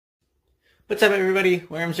What's up, everybody?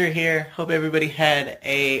 Wermzer here. Hope everybody had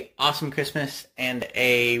a awesome Christmas and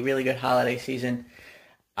a really good holiday season.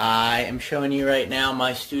 I am showing you right now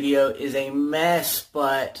my studio is a mess,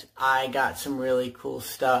 but I got some really cool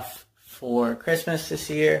stuff for Christmas this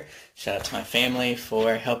year. Shout out to my family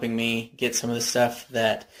for helping me get some of the stuff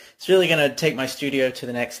that is really going to take my studio to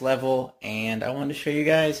the next level, and I wanted to show you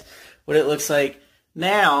guys what it looks like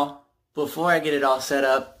now before I get it all set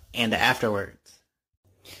up and afterwards.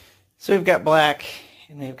 So we've got black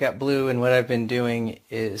and we've got blue, and what I've been doing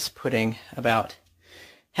is putting about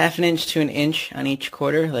 1/2 inch to 1 inch on each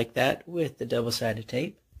quarter like that with the double-sided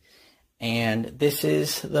tape. And this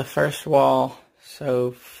is the first wall so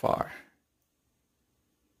far.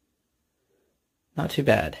 Not too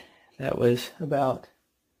bad. That was about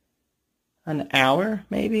an hour,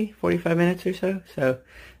 maybe 45 minutes or so. So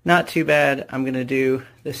not too bad. I'm going to do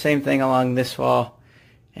the same thing along this wall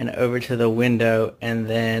and over to the window, and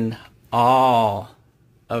then all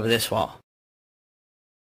of this wall.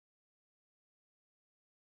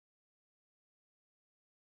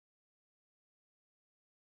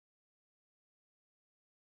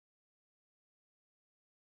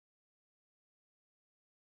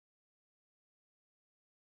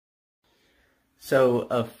 So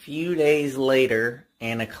a few days later,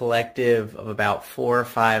 and a collective of about 4 or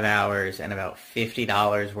 5 hours and about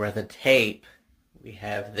 $50 worth of tape, we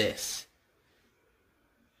have this.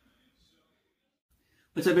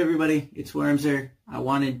 What's up, everybody? It's Wermzer. I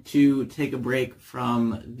wanted to take a break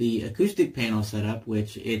from the acoustic panel setup,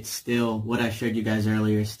 which it's still, what I showed you guys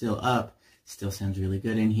earlier is still up. Still sounds really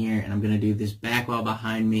good in here, and I'm going to do this back wall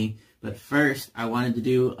behind me. But first, I wanted to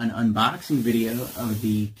do an unboxing video of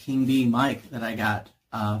the King Bee mic that I got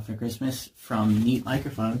for Christmas from Neat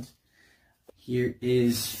Microphones. Here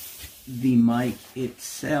is the mic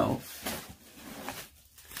itself.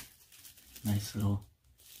 Nice little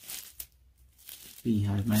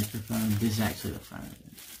beehive microphone. This is actually the front of it.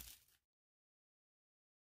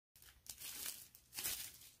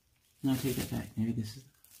 No, take that back. Maybe this is,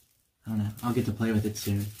 I don't know. I'll get to play with it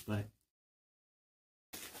soon, but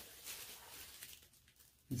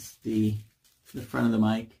it's the front of the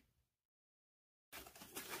mic.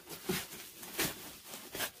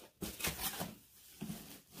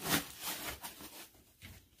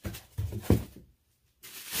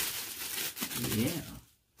 Yeah.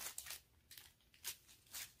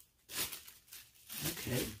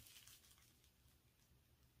 Okay.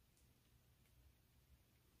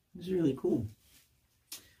 This is really cool.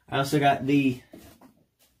 I also got the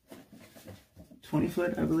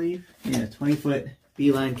 20-foot, I believe. Yeah, 20-foot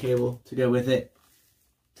Beeline cable to go with it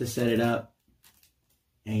to set it up.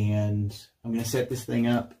 And I'm going to set this thing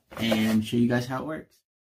up and show you guys how it works.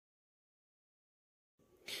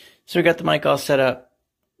 So we got the mic all set up.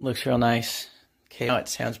 Looks real nice. Okay, now it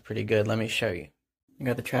sounds pretty good. Let me show you. I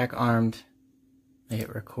got the track armed. I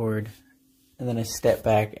hit record. And then I step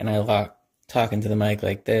back and I talk into the mic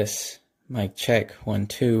like this. Mic check, 1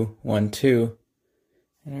 2 1 2,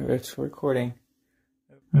 and it's recording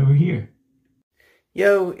over here.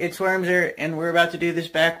 Yo, it's Wermzer, and we're about to do this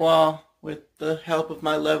back wall with the help of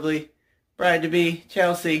my lovely bride-to-be,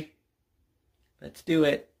 Chelsea. Let's do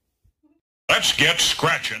it. Let's get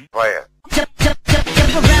scratching. Play it. Jump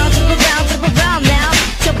around now.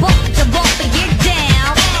 Jump up and get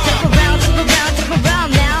down. Jump around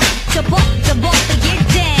now. Jump up and get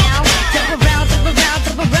down. Jump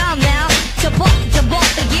around now. Jump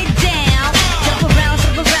up and get down. Jump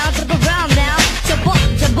around now.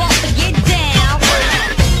 Jump up and get down.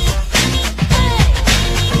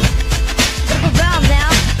 Jump around now.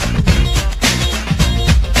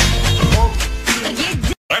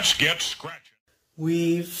 Let's get scratching.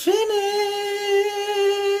 We finished!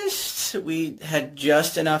 We had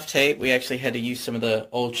just enough tape. We actually had to use some of the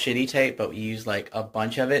old shitty tape, but we used like a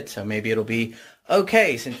bunch of it, so maybe it'll be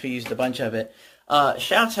okay since we used a bunch of it.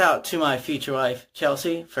 Shouts out to my future wife,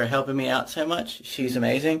 Chelsea, for helping me out so much. She's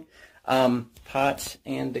amazing. Potts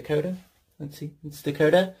and Dakota. Let's see. It's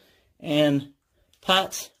Dakota. And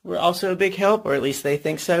Potts were also a big help, or at least they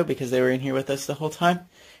think so, because they were in here with us the whole time.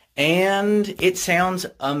 And it sounds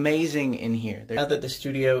amazing in here. Now that the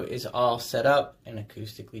studio is all set up and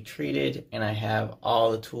acoustically treated, and I have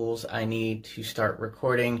all the tools I need to start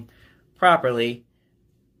recording properly,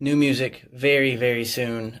 new music very, very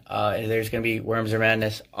soon. There's going to be Wermzer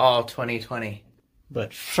Madness all 2020.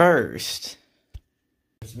 But first,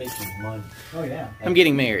 It's making money. Oh, yeah. I'm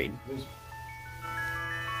getting married.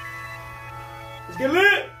 Let's get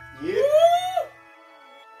lit! Yeah!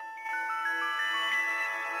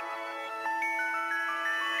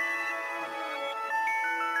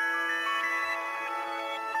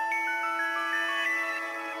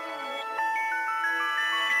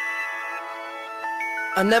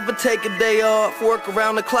 I never take a day off, work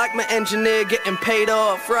around the clock, my engineer getting paid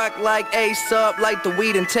off. Rock like Ace up, like the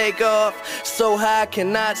weed and take off. So high I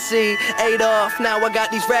cannot see, 8 off. Now I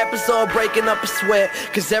got these rappers all breaking up a sweat.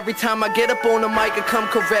 Cause every time I get up on the mic I come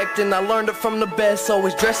correct. And I learned it from the best,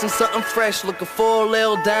 always dressing something fresh. Looking for a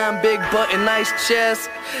little dime, big butt and nice chest.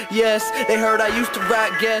 Yes, they heard I used to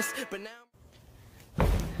rock Guess, but now...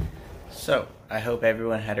 So, I hope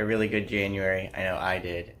everyone had a really good January. I know I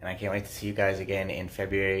did. And I can't wait to see you guys again in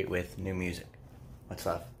February with new music. Much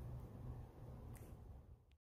love.